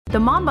The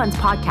Mom Buns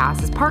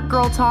podcast is part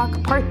girl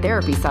talk, part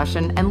therapy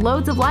session, and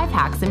loads of life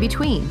hacks in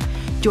between.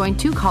 Join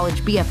two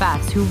college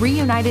BFFs who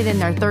reunited in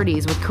their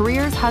 30s with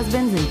careers,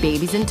 husbands, and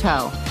babies in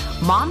tow.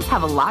 Moms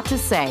have a lot to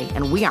say,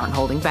 and we aren't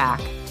holding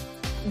back.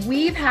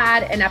 We've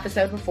had an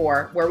episode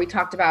before where we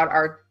talked about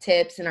our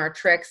tips and our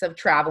tricks of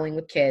traveling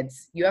with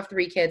kids. You have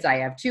 3 kids. I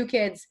have 2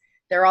 kids.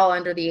 They're all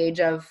under the age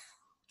of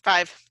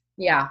 5.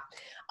 Yeah.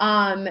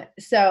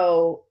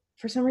 So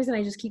for some reason,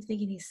 I just keep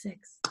thinking he's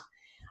 6.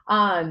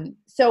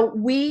 So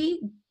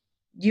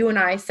you and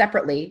I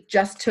separately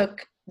just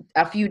took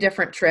a few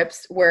different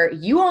trips where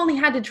you only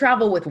had to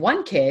travel with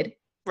 1 kid.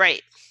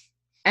 Right.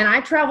 And I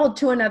traveled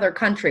to another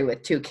country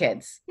with 2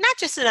 kids. Not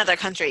just another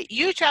country.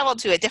 You traveled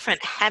to a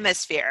different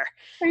hemisphere.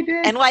 I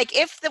did. And like,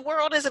 if the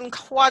world is in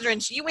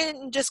quadrants, you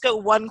wouldn't just go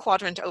one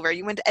quadrant over.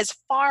 You went as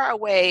far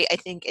away, I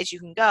think, as you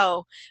can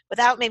go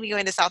without maybe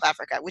going to South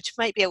Africa, which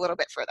might be a little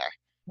bit further.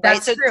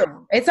 That's right?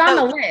 true. It's on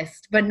the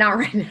list, but not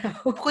right now.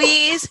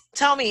 Please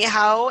tell me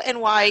how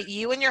and why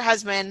you and your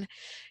husband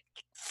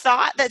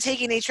thought that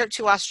taking a trip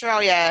to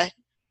Australia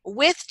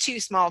with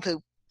 2 small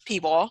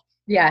people.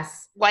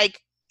 Yes.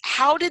 Like,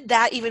 how did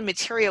that even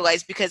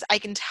materialize? Because I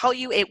can tell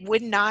you it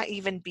would not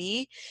even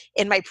be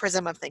in my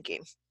prism of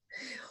thinking.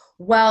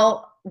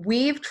 Well,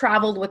 we've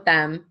traveled with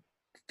them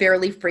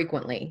fairly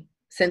frequently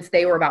since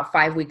they were about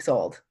 5 weeks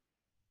old.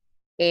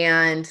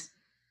 And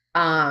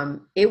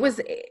it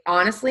was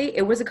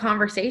a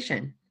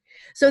conversation.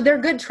 So they're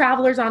good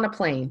travelers on a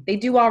plane. They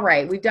do all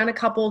right. We've done a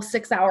couple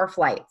 6-hour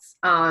flights.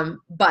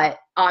 But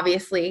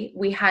obviously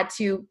we had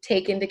to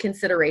take into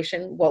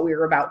consideration what we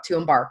were about to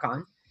embark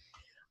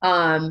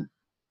on.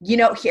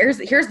 Here's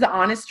the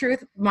honest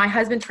truth. My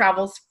husband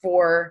travels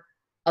for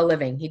a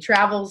living. He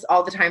travels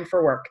all the time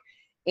for work.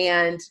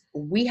 And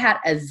we had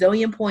a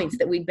zillion points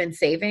that we'd been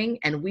saving,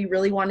 and we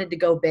really wanted to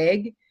go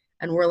big.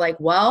 And we're like,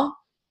 well,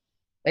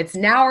 it's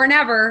now or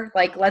never.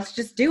 Like, let's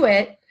just do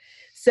it.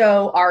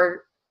 So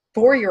our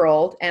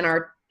 4-year-old and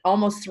our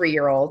almost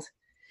 3-year-old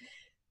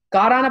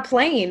got on a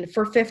plane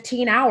for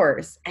 15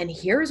 hours. And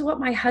here's what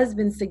my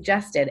husband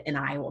suggested. And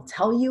I will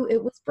tell you,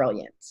 it was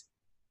brilliant.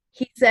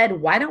 He said,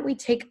 why don't we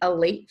take a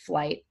late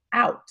flight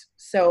out?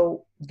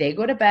 So they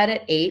go to bed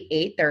at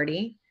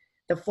 8:30.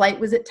 The flight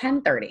was at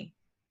 10:30.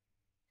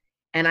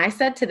 And I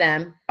said to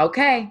them,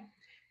 okay,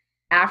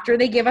 after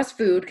they give us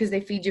food, because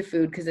they feed you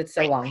food because it's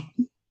so long.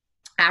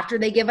 After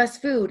they give us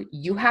food,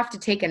 you have to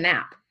take a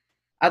nap.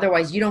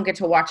 Otherwise, you don't get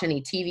to watch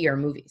any TV or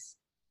movies.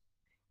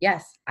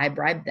 Yes, I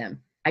bribed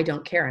them. I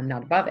don't care. I'm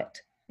not above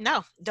it.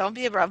 No, don't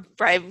be above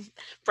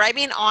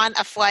bribing on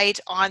a flight,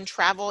 on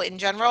travel in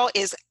general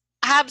is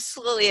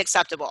absolutely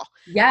acceptable.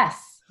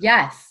 Yes.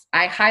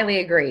 I highly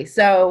agree.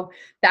 So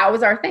that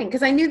was our thing,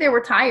 because I knew they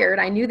were tired.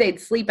 I knew they'd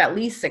sleep at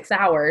least 6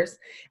 hours,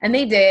 and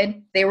they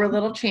did. They were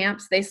little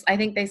champs. I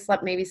think they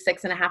slept maybe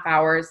 6.5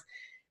 hours.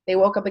 They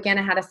woke up again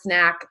and had a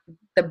snack.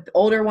 The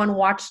older one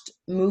watched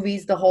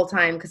movies the whole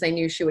time because I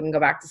knew she wouldn't go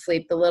back to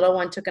sleep. The little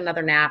one took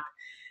another nap.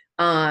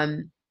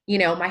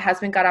 My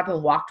husband got up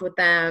and walked with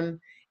them,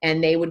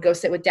 and they would go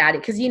sit with daddy.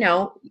 Because,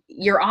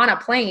 you're on a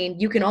plane,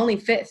 you can only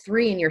fit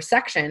 3 in your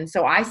section.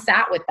 So I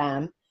sat with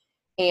them,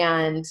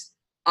 and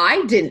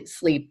I didn't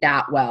sleep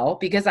that well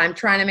because I'm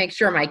trying to make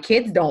sure my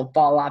kids don't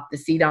fall off the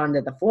seat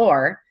onto the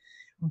floor.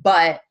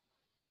 But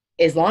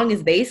as long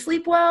as they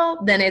sleep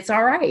well, then it's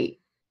all right.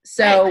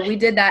 So we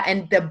did that.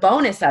 And the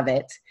bonus of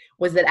it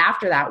was that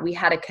after that, we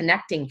had a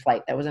connecting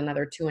flight that was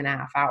another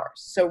 2.5 hours.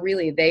 So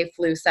really, they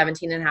flew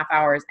 17.5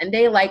 hours, and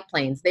they like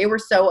planes. They were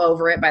so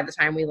over it by the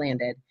time we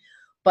landed.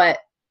 But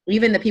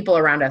even the people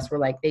around us were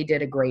like, they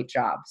did a great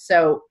job.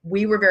 So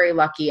we were very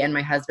lucky. And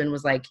my husband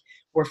was like,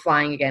 we're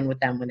flying again with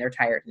them when they're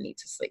tired and need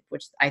to sleep,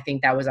 which I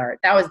think that was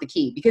the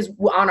key, because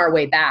on our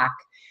way back,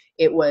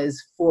 it was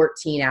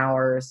 14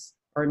 hours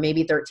or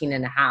maybe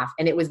 13.5.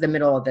 And it was the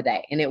middle of the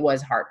day, and it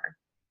was harder.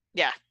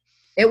 Yeah.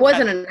 It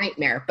wasn't a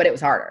nightmare, but it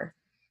was harder.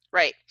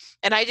 Right.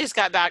 And I just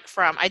got back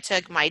I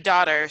took my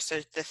daughter,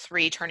 so the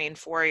 3 turning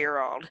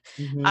 4-year-old,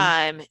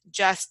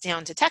 just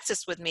down to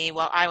Texas with me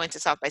while I went to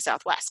South by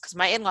Southwest because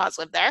my in-laws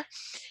live there.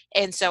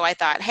 And so I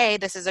thought, hey,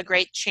 this is a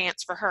great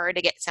chance for her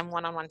to get some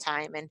one-on-one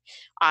time. And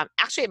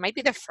actually, it might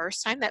be the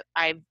first time that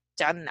I've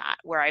done that,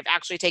 where I've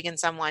actually taken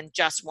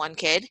just one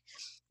kid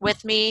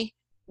with me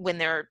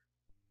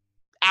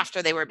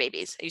after they were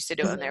babies. I used to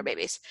do it when they were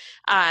babies.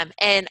 And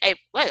I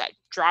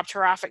dropped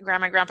her off at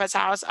Grandma and Grandpa's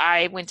house.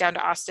 I went down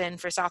to Austin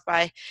for South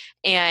by.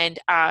 And,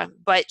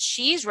 but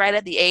she's right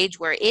at the age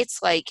where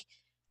it's like,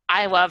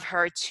 I love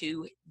her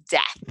to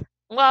death.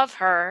 Love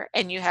her.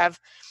 And you have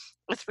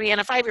a 3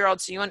 and a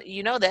 5-year-old. So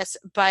you know this,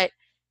 but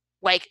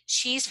like,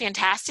 she's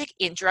fantastic.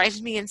 It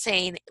drives me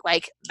insane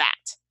like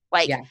that.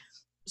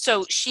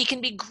 So she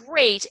can be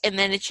great, and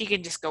then she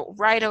can just go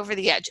right over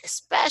the edge,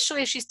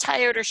 especially if she's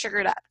tired or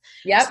sugared up.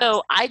 Yep.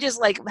 So I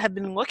just have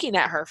been looking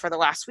at her for the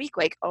last week,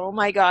 like, oh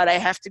my God, I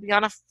have to be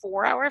on a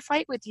 4-hour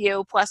flight with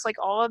you, plus like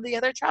all of the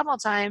other travel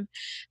time.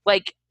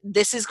 Like,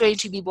 this is going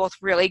to be both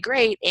really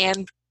great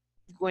and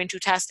going to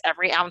test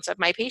every ounce of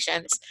my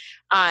patience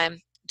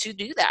to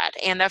do that.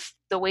 And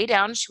the way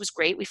down, she was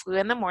great. We flew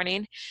in the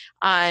morning.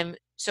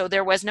 So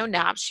there was no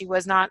nap. She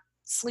was not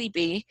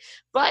sleepy,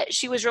 but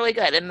she was really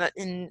good.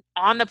 And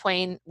on the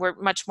plane, we're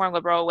much more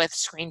liberal with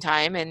screen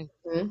time, and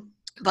Mhm.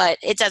 but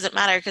it doesn't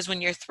matter because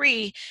when you're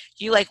 3,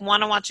 you like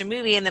want to watch a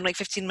movie, and then like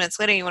 15 minutes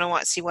later, you want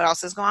to see what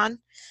else is going on.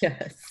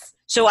 Yes.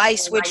 So I Oh my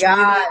switched movies,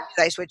 God.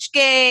 I switched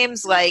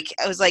games. Like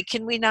I was like,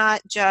 can we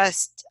not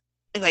just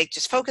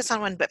focus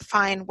on one? But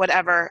fine,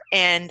 whatever.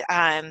 And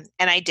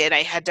I did.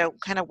 I had to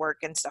kind of work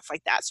and stuff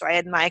like that. So I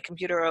had my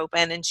computer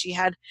open, and she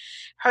had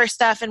her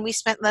stuff, and we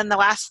spent then the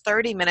last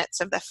 30 minutes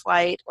of the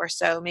flight or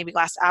so, maybe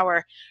last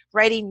hour,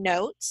 writing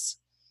notes.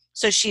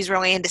 So she's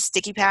really into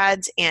sticky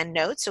pads and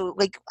notes. So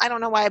like, I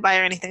don't know why I buy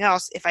her anything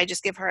else. If I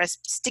just give her a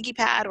sticky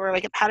pad or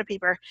like a pad of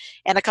paper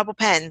and a couple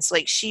pens,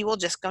 like she will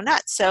just go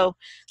nuts. So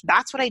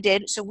that's what I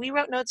did. So we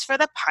wrote notes for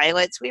the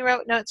pilots. We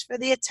wrote notes for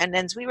the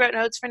attendants. We wrote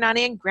notes for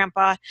Nani and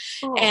Grandpa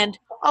Oh. and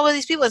all of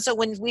these people. And so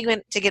when we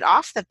went to get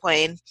off the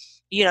plane,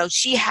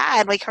 she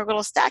had like her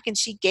little stack, and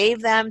she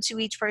gave them to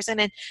each person,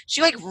 and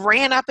she like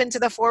ran up into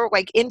the floor,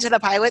 like into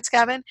the pilot's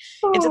cabin,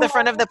 into the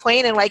front of the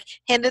plane, and like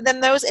handed them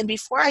those. And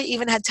before I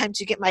even had time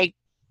to get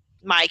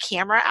my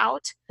camera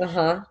out,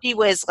 Uh-huh. she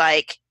was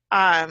like,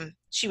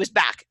 she was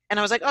back. And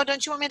I was like, oh,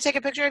 don't you want me to take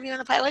a picture of you and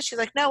the pilot? She's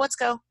like, no, let's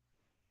go.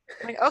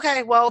 I'm like,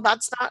 okay, well,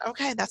 that's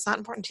not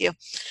important to you.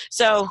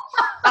 So,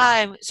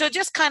 so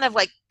just kind of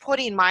like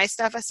putting my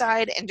stuff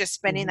aside and just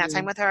spending that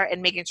time Mhm. with her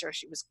and making sure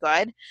she was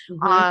good.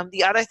 Mhm.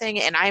 The other thing,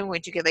 and I'm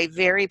going to give a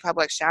very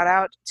public shout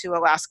out to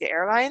Alaska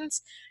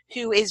Airlines,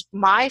 who is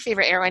my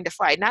favorite airline to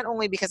fly, not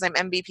only because I'm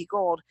MVP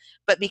Gold,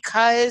 but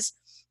because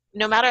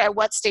no matter at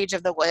what stage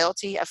of the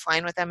loyalty of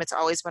flying with them, it's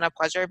always been a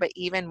pleasure, but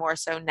even more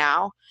so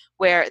now,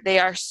 where they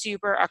are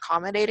super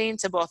accommodating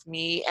to both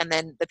me and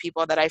then the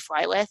people that I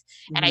fly with.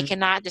 And I Mhm.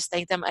 cannot just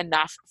thank them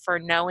enough for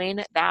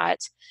knowing that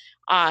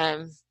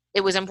um, it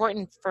was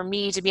important for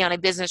me to be on a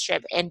business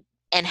trip and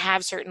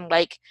have certain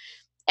like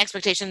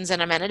expectations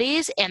and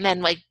amenities, and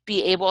then like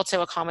be able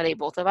to accommodate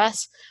both of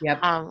us. Yep.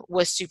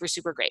 Was super,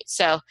 super great.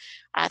 So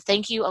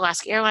thank you,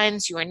 Alaska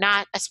Airlines. You are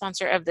not a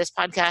sponsor of this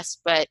podcast,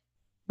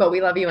 But we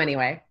love you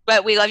anyway.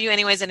 but we love you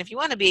anyways. And if you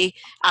want to be,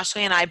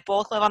 Ashley and I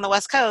both live on the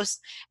West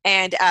Coast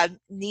and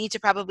need to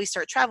probably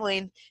start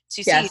traveling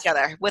to see each Yes.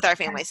 other with our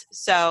families.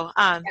 So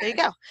there you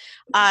go.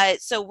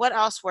 So what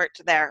else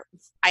worked there?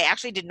 I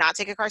actually did not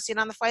take a car seat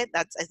on the flight.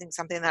 That's, I think,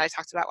 something that I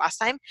talked about last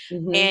time.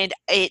 Mhm.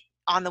 And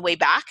on the way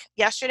back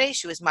yesterday,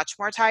 she was much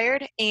more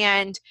tired.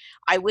 And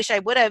I wish I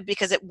would have,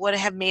 because it would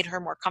have made her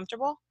more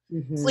comfortable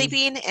Mhm.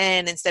 sleeping,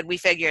 and instead we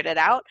figured it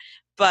out.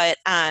 But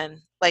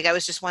like, I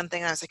was just one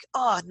thing, I was like,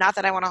 oh, not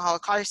that I want to haul a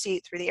car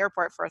seat through the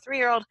airport for a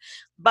 3-year-old,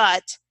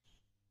 but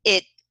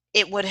it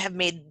it would have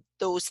made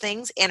those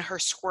things and her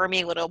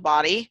squirmy little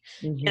body,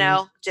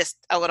 Mhm. just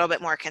a little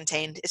bit more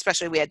contained.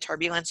 Especially we had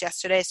turbulence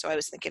yesterday, so I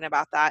was thinking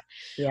about that.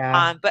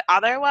 Yeah. But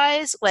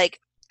otherwise, like,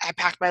 I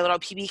packed my little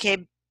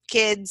PBK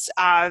kids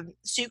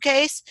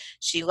suitcase.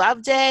 She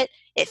loved it.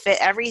 It fit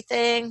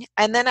everything.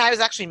 And then I was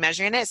actually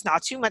measuring it. It's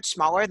not too much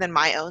smaller than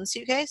my own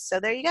suitcase. So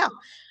there you go.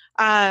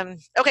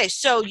 Okay,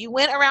 so you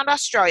went around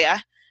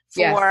Australia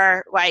Yes.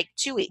 for like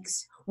 2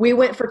 weeks. We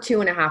went for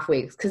 2.5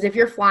 weeks because if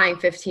you're flying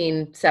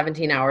 15,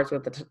 17 hours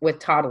with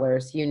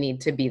toddlers, you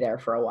need to be there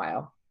for a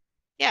while.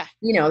 Yeah.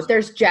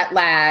 There's jet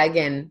lag,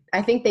 and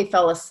I think they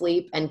fell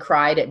asleep and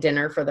cried at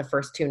dinner for the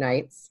first 2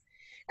 nights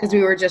because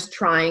we were just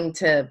trying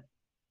to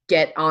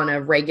get on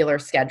a regular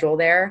schedule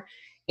there.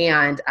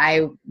 And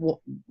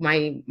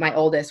my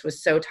oldest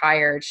was so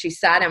tired. She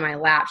sat in my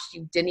lap.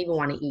 She didn't even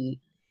want to eat.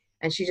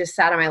 And she just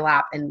sat on my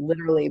lap, and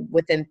literally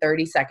within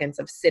 30 seconds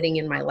of sitting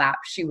in my lap,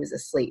 she was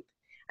asleep.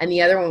 And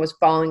the other one was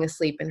falling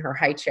asleep in her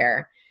high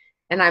chair.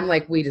 And I'm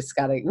like, we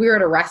were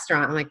at a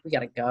restaurant. I'm like, we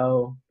gotta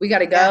go. We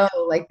gotta Yeah.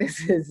 go. Like, this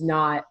is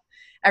not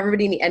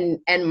everybody. And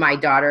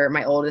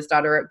my oldest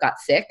daughter got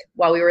sick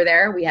while we were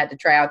there. We had to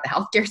try out the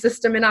healthcare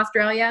system in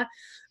Australia.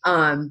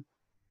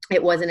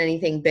 It wasn't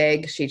anything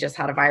big. She just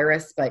had a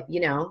virus. But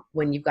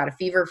when you've got a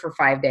fever for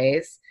 5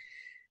 days,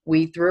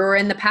 we threw her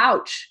in the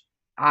pouch.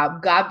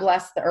 God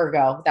bless the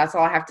ergo. That's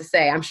all I have to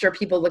say. I'm sure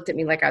people looked at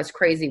me like I was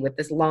crazy with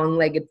this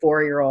long-legged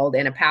 4-year-old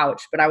in a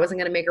pouch, but I wasn't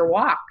going to make her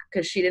walk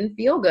because she didn't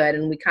feel good.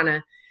 And we kind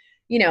of,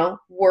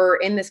 we're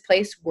in this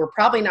place. We're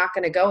probably not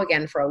going to go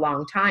again for a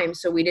long time.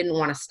 So we didn't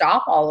want to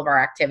stop all of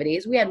our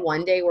activities. We had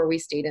one day where we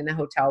stayed in the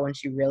hotel when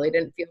she really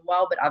didn't feel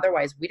well, but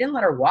otherwise we didn't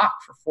let her walk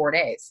for 4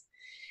 days.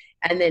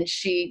 And then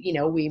she,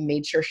 we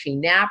made sure she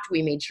napped.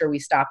 We made sure we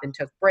stopped and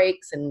took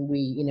breaks, and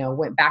we,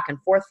 went back and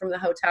forth from the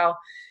hotel,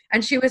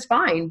 and she was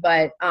fine.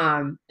 But,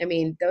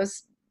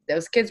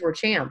 those kids were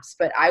champs.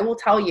 But I will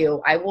tell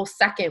you, I will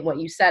second what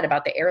you said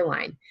about the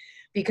airline,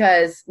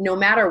 because no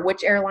matter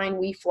which airline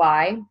we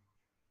fly,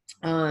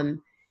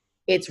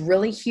 it's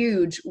really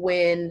huge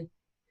when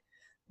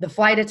the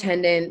flight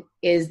attendant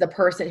is the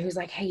person who's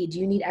like, hey, do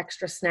you need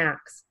extra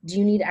snacks? Do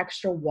you need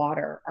extra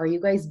water? Are you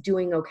guys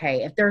doing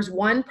okay? If there's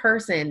one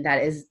person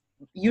that is,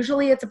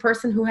 usually it's a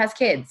person who has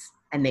kids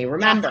and they Yeah.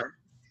 remember.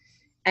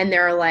 And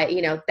they're like,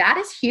 that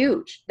is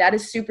huge. That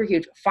is super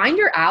huge. Find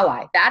your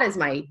ally. That is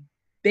my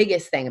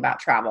biggest thing about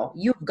travel.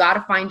 You've got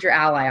to find your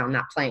ally on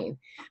that plane,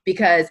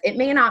 because it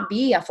may not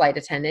be a flight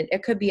attendant.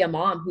 It could be a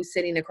mom who's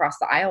sitting across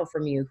the aisle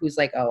from you who's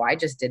like, oh, I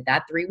just did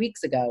that 3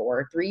 weeks ago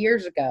or 3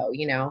 years ago.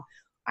 You know,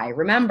 I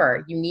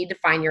remember. You need to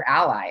find your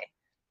ally.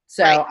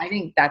 So Right. I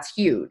think that's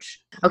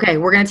huge. Okay,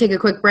 we're going to take a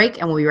quick break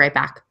and we'll be right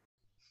back.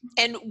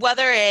 And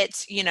whether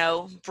it's, you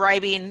know,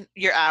 bribing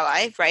your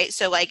ally, right?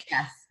 So like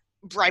Yes.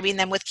 bribing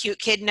them with cute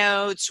kid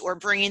notes or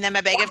bringing them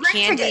a bag Or of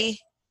candy.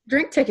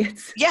 Drink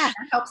tickets. Yeah.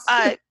 That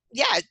helps.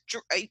 Yeah,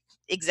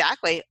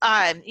 exactly.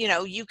 You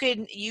know, you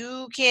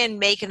can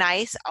make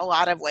nice a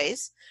lot of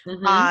ways.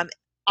 Mhm.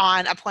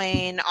 On a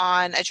plane,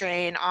 on a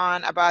train,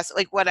 on a bus,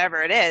 like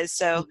whatever it is.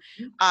 So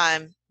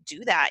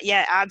do that.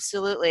 Yeah,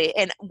 absolutely.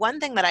 And one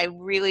thing that I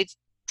really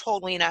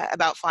told my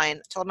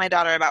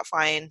daughter about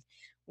flying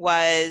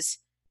was,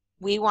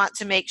 we want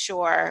to make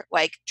sure,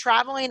 like,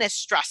 traveling is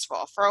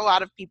stressful for a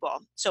lot of people.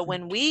 So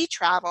when we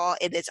travel,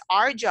 it is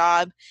our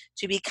job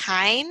to be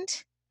kind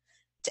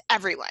to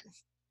everyone.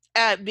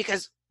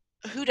 Because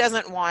who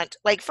doesn't want,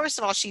 like, first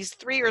of all, she's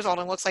 3 years old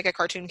and looks like a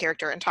cartoon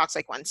character and talks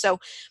like one. So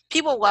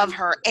people love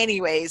her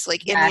anyways,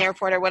 like in the Yes.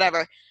 airport or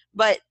whatever.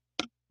 But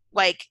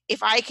like,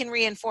 if I can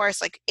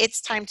reinforce, like, it's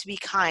time to be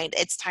kind,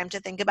 it's time to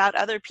think about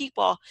other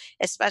people,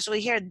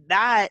 especially here,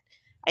 that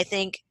I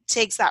think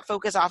takes that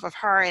focus off of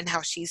her and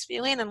how she's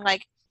feeling, and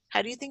like,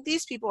 how do you think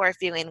these people are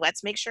feeling?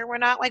 Let's make sure we're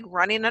not like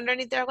running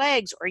underneath their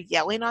legs or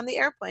yelling on the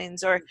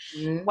airplanes or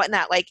Mhm.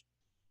 whatnot. Like,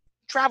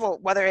 travel,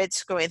 whether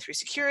it's going through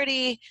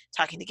security,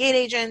 talking to gate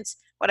agents,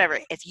 whatever,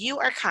 if you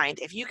are kind,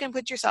 if you can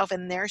put yourself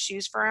in their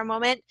shoes for a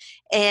moment,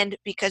 and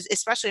because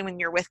especially when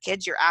you're with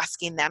kids, you're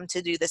asking them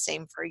to do the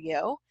same for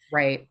you,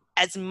 Right.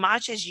 as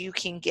much as you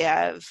can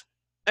give,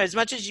 as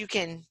much as you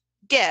can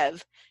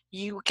give,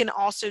 you can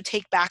also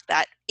take back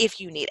that if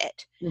you need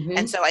it.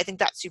 And Mhm. so I think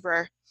that's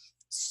super,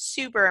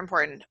 super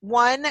important.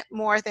 One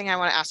more thing I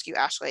want to ask you,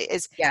 Ashley,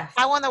 is Yes.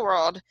 how in the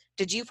world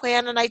did you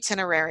plan an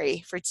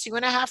itinerary for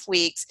 2.5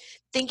 weeks,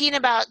 thinking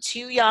about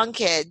 2 young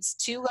kids,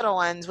 2 little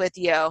ones with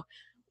you?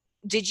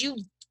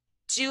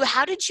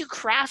 How did you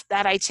craft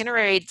that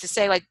itinerary to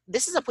say, like,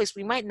 this is a place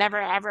we might never,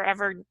 ever,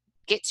 ever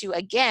get to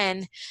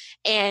again?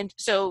 And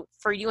so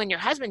for you and your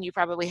husband, you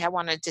probably have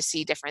wanted to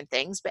see different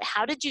things, but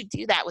how did you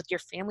do that with your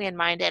family in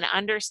mind and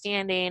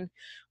understanding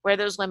where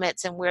those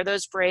limits and where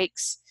those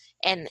breaks,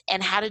 and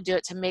how to do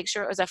it to make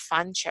sure it was a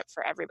fun trip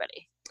for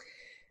everybody?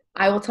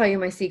 I will tell you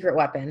my secret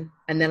weapon,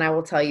 and then I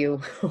will tell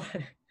you,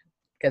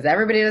 because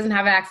everybody doesn't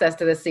have access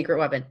to this secret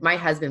weapon. My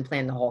husband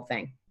planned the whole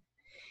thing.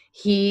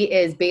 He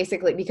is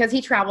basically, because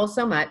he travels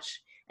so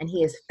much and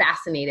he is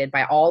fascinated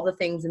by all the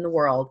things in the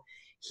world,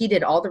 he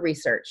did all the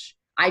research.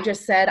 I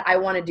just said, I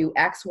want to do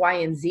X, Y,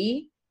 and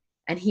Z.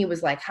 And he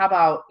was like, how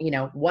about,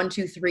 1,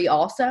 2, 3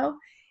 also?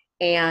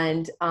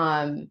 And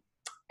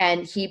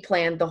he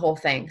planned the whole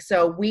thing.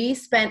 So we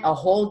spent a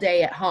whole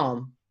day at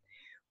home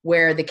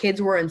where the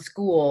kids were in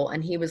school,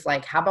 and he was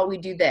like, how about we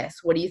do this?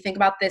 What do you think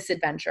about this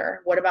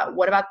adventure? What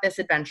about this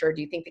adventure?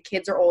 Do you think the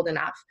kids are old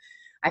enough?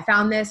 I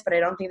found this, but I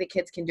don't think the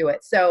kids can do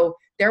it. So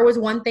there was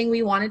one thing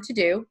we wanted to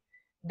do,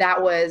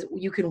 that was,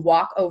 you can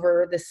walk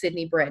over the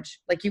Sydney Bridge.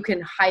 Like, you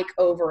can hike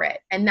over it.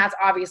 And that's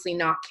obviously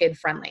not kid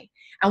friendly.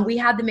 And we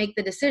had to make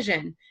the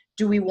decision.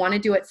 Do we want to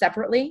do it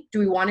separately? Do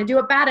we want to do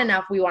it bad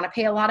enough? We want to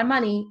pay a lot of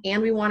money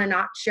and we want to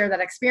not share that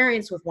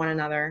experience with one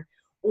another.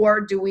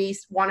 Or do we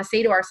want to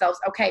say to ourselves,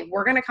 okay,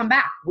 we're going to come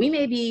back. We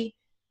may be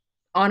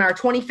on our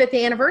 25th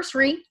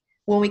anniversary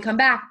when we come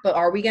back, but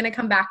are we going to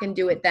come back and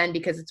do it then?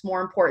 Because it's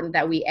more important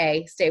that we,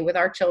 A, stay with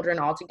our children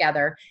all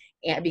together,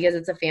 and because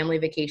it's a family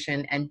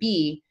vacation, and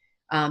B,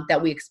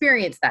 that we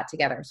experience that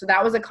together. So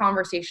that was a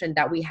conversation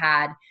that we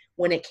had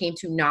when it came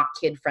to not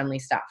kid-friendly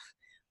stuff.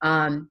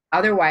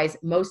 Otherwise,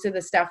 most of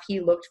the stuff he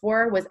looked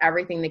for was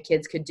everything the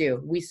kids could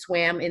do. We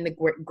swam in the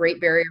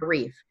Great Barrier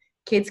Reef.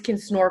 Kids can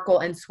snorkel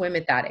and swim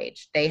at that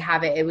age. They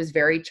have it. It was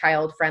very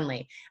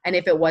child-friendly. And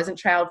if it wasn't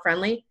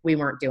child-friendly, we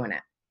weren't doing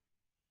it.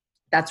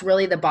 That's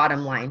really the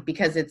bottom line,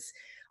 because it's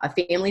a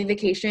family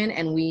vacation,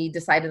 and we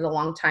decided a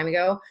long time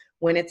ago,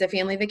 when it's a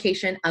family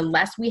vacation,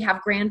 unless we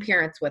have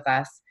grandparents with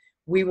us,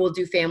 we will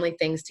do family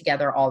things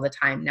together all the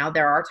time. Now,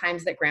 there are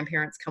times that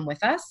grandparents come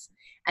with us,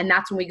 and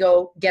that's when we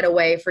go get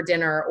away for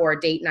dinner or a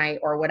date night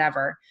or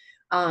whatever.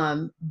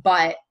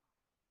 But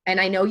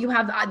I know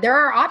there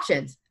are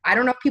options. I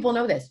don't know if people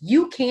know this.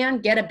 You can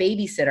get a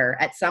babysitter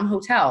at some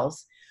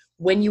hotels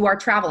when you are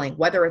traveling,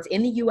 whether it's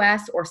in the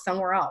US or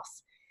somewhere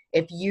else,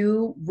 if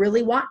you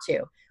really want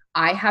to.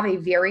 I have a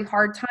very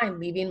hard time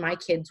leaving my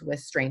kids with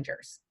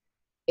strangers.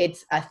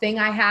 It's a thing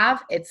I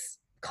have. It's,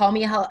 call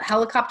me a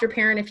helicopter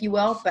parent, if you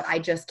will, but I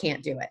just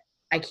can't do it.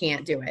 I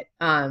can't do it.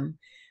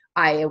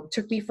 It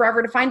took me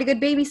forever to find a good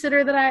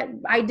babysitter that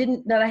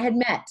I had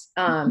met.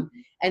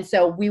 And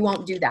so we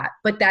won't do that.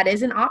 But that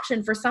is an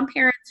option for some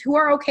parents who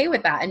are okay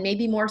with that and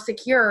maybe more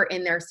secure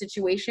in their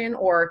situation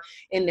or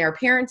in their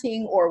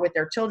parenting or with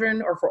their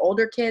children or for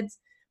older kids.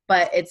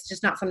 but it's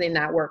just not something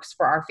that works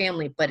for our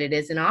family, but it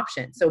is an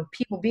option. So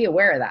people be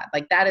aware of that.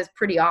 Like that is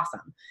pretty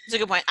awesome. That's a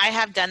good point. I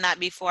have done that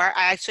before.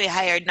 I actually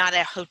hired not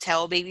a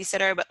hotel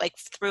babysitter, but like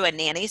through a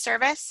nanny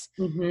service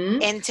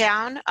Mm-hmm. in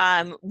town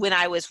when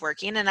I was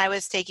working and I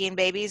was taking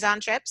babies on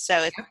trips.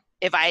 So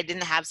if I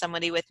didn't have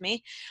somebody with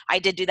me, I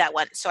did do that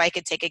once so I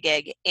could take a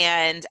gig.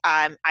 And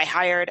I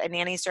hired a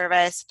nanny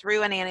service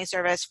through a nanny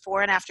service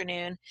for an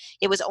afternoon.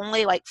 It was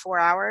only like 4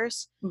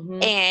 hours.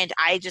 Mm-hmm. And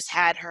I just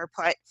had her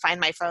find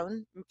my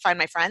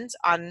friends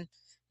on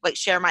like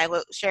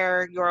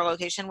share your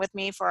location with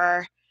me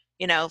for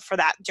for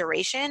that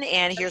duration,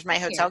 and here's my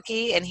hotel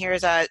key, and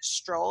here's a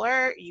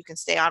stroller. You can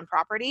stay on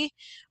property.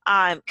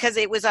 Because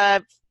it was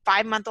a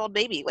 5-month-old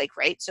baby, like,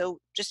 right? So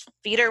just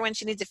feed her when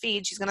she needs to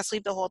feed. She's going to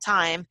sleep the whole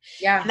time.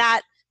 Yeah. And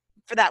that,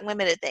 for that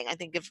limited thing, I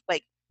think if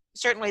like,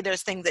 certainly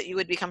there's things that you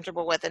would be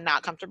comfortable with and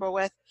not comfortable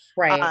with.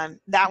 Right.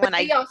 That But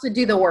one, they also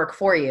do the work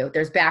for you.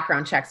 There's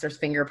background checks, there's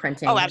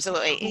fingerprinting. oh,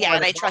 absolutely. Yeah.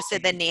 And I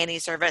trusted the nanny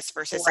service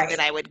versus something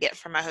I would get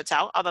from a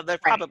hotel, although they're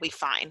probably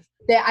fine.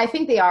 I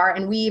think they are.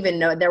 And we even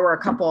know there were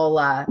a couple,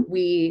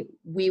 we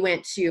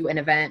went to an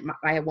event.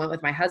 I went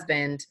with my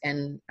husband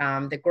and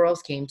the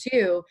girls came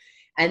too.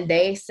 And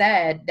they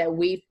said that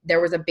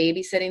there was a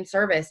babysitting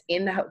service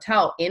in the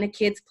hotel in a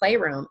kid's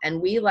playroom. And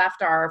we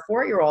left our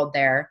 4-year-old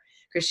there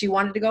because she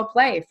wanted to go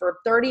play for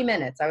 30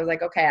 minutes. I was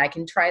like, okay, I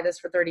can try this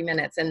for 30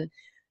 minutes. And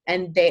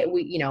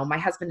my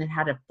husband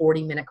had a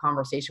 40-minute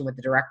conversation with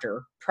the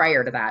director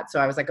prior to that. So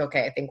I was like,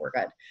 okay, I think we're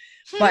good.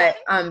 But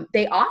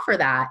they offer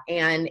that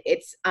and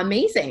it's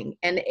amazing.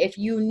 And if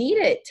you need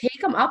it, take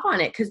them up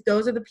on it, because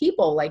those are the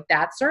people, like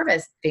that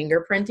service,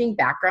 fingerprinting,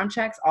 background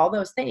checks, all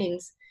those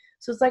things.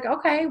 So it's like,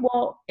 okay,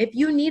 well, if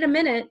you need a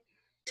minute,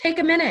 take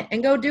a minute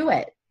and go do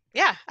it.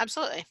 Yeah,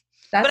 absolutely.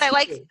 That's but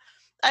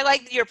I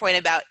like your point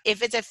about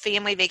if it's a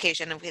family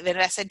vacation, if we've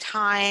invested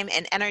time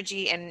and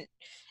energy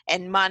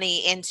and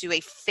money into a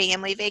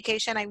family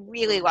vacation. I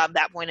really love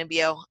that point of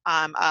view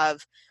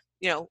of,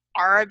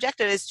 our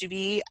objective is to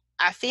be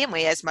a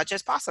family as much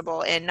as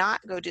possible and not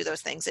go do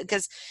those things,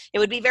 because it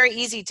would be very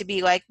easy to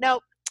be like,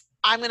 nope,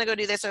 I'm going to go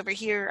do this over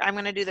here. I'm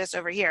going to do this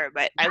over here.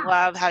 But I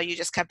love how you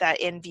just kept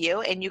that in view.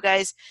 And you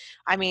guys,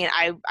 I mean,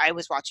 I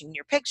was watching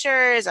your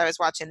pictures, I was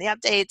watching the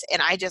updates, and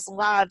I just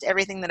loved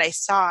everything that I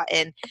saw.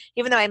 And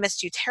even though I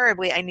missed you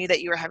terribly, I knew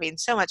that you were having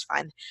so much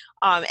fun.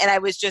 And I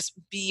was just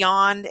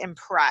beyond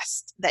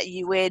impressed that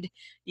you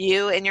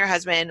and your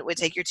husband would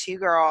take your 2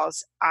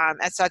 girls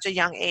at such a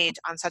young age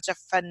on such a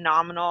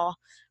phenomenal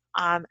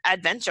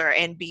adventure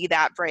and be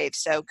that brave.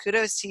 So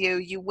kudos to you.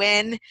 You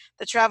win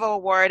the travel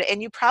award,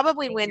 and you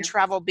probably win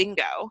travel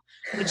bingo,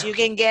 which you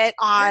can get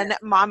on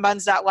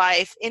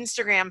mombuns.life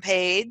Instagram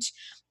page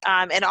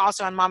and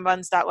also on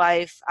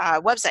mombuns.life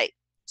website.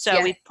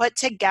 So we put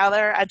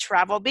together a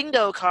travel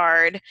bingo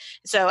card.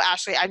 So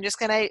Ashley, I'm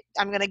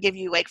gonna give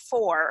you like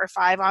 4 or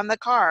 5 on the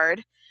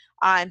card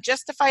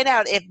just to find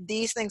out if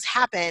these things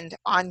happened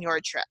on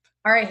your trip.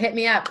 All right, hit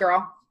me up,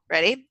 girl.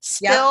 Ready?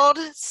 Spilled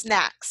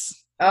snacks.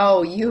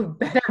 Oh, you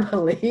better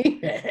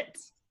believe it.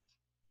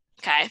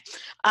 Okay.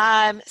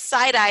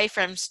 Side eye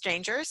from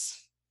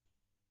strangers.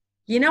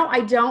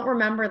 I don't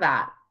remember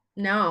that.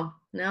 No.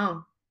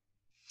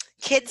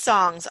 Kid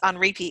songs on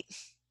repeat.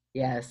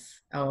 Yes.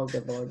 Oh,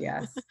 good Lord,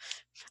 yes.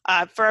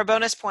 For a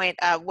bonus point,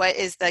 what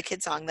is the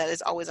kid song that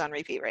is always on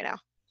repeat right now?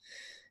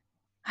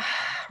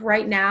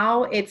 Right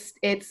now, it's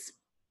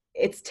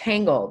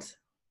Tangled.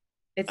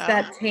 It's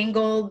that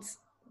Tangled,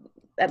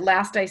 At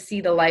Last I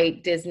See the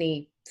Light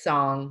Disney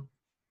song.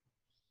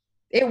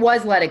 It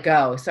was Let It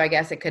Go, so I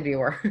guess it could be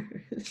worse.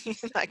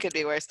 That could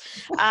be worse.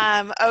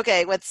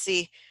 Okay, let's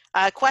see.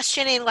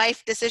 Questioning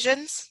life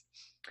decisions.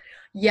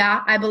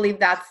 Yeah, I believe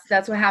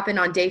that's what happened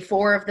on day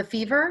 4 of the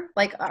fever.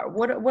 Like,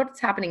 what's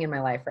happening in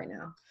my life right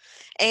now?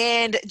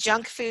 And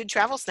junk food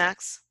travel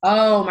snacks.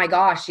 Oh my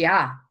gosh,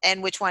 yeah.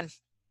 And which one?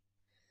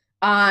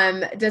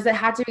 Does it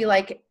have to be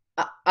like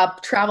a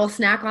travel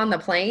snack on the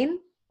plane?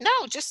 No,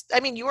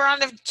 you were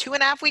on a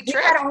 2.5-week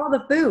trip. I had all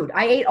the food.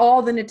 I ate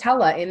all the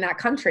Nutella in that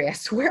country, I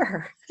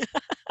swear.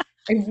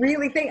 I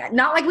really think,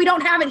 not like we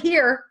don't have it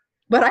here,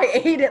 but I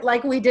ate it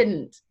like we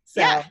didn't.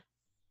 So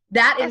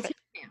that is Tim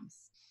Tams.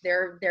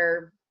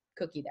 They're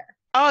cookie there.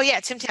 Oh yeah,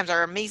 Tim Tams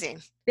are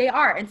amazing. They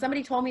are. And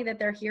somebody told me that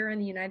they're here in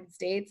the United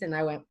States, and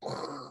I went,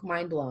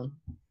 mind blown.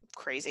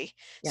 Crazy.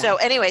 Yeah. So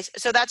anyways,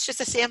 that's just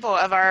a sample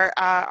of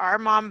our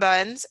Mom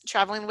Buns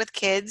Traveling with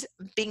Kids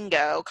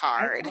bingo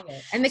card.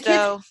 And the kids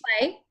can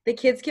play. The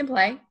kids can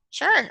play.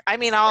 Sure. I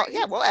mean,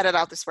 we'll edit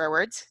out the swear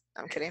words.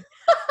 I'm kidding.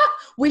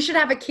 We should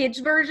have a kids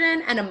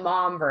version and a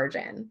mom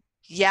version.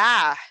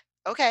 Yeah.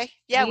 Okay.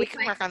 Yeah, we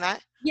can work on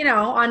that.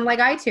 On like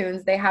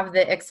iTunes, they have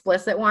the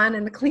explicit one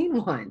and the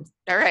clean one.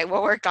 All right,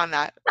 we'll work on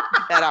that.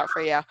 Get that out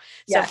for you.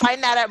 So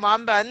find that at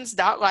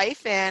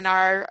mombuns.life and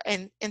our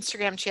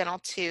Instagram channel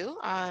too.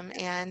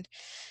 And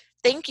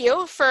thank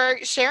you for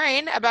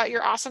sharing about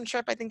your awesome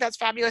trip. I think that's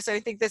fabulous. I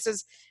think this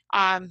is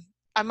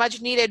a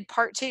much needed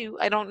part 2.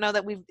 I don't know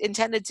that we've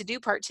intended to do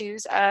part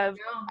 2s of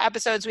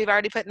episodes we've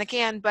already put in the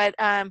can, but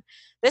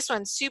this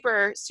one's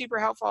super, super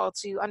helpful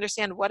to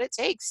understand what it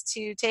takes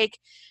to take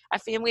a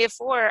family of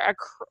 4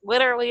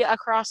 literally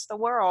across the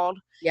world.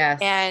 Yes.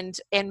 And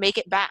make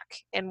it back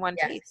in one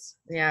piece.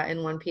 Yeah,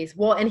 in one piece.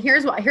 Well, and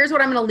here's what I'm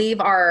going to leave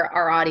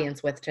our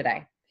audience with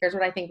today. Here's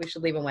what I think we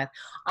should leave them with.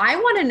 I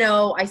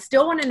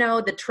still want to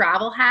know the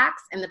travel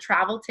hacks and the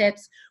travel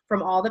tips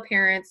from all the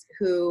parents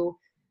who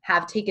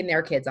have taken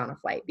their kids on a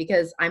flight,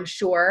 because I'm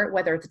sure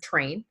whether it's a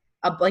train,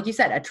 like you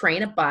said, a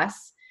train, a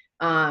bus,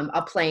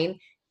 a plane,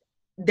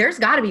 there's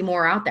got to be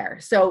more out there.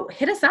 So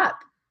hit us up.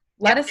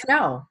 Let us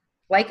know.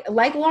 Like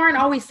Lauren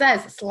always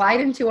says,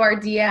 slide into our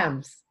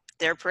DMs.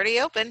 They're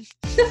pretty open.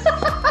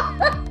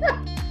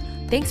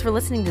 Thanks for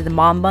listening to the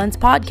Mom Buns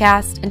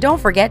podcast. And don't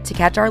forget to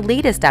catch our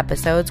latest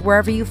episodes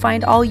wherever you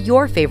find all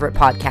your favorite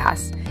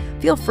podcasts.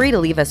 Feel free to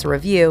leave us a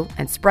review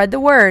and spread the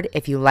word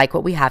if you like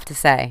what we have to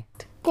say.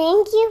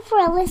 Thank you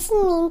for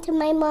listening to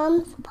my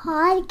mom's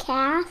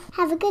podcast.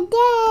 Have a good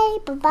day.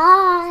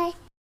 Bye-bye.